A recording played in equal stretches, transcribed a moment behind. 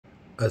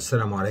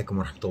Assalamu alaikum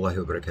wa rahmatullahi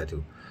wa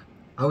barakatuh.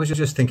 I was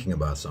just thinking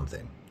about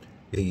something.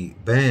 The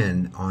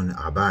ban on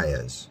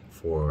abayas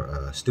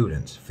for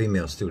students,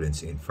 female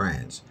students in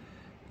France,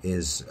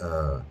 is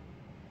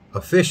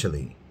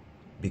officially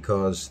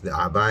because the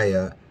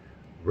abaya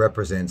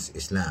represents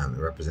Islam,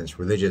 it represents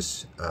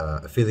religious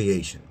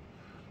affiliation.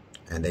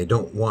 And they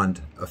don't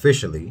want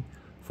officially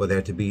for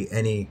there to be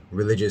any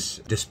religious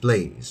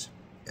displays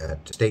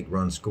at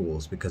state-run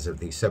schools because of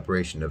the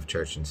separation of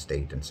church and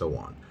state and so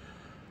on.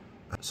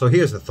 So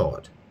here's the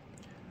thought.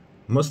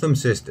 Muslim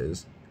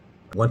sisters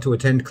want to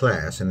attend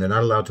class and they're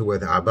not allowed to wear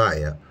the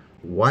abaya.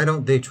 Why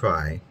don't they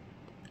try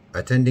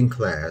attending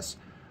class,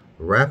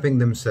 wrapping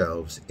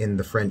themselves in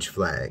the French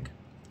flag,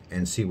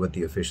 and see what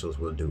the officials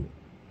will do?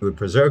 You would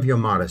preserve your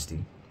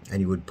modesty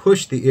and you would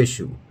push the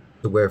issue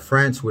to where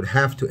France would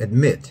have to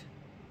admit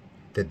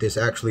that this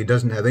actually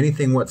doesn't have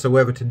anything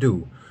whatsoever to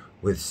do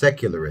with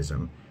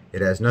secularism. It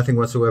has nothing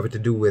whatsoever to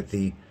do with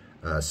the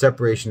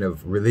separation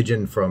of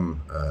religion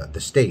from the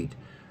state,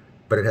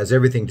 but it has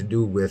everything to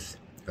do with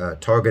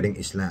targeting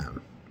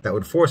Islam. That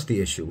would force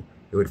the issue.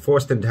 It would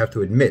force them to have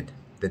to admit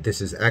that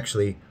this is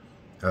actually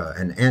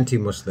an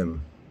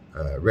anti-Muslim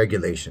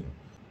regulation.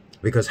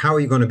 Because how are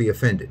you going to be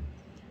offended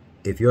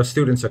if your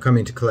students are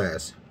coming to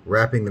class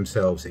wrapping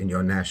themselves in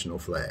your national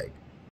flag?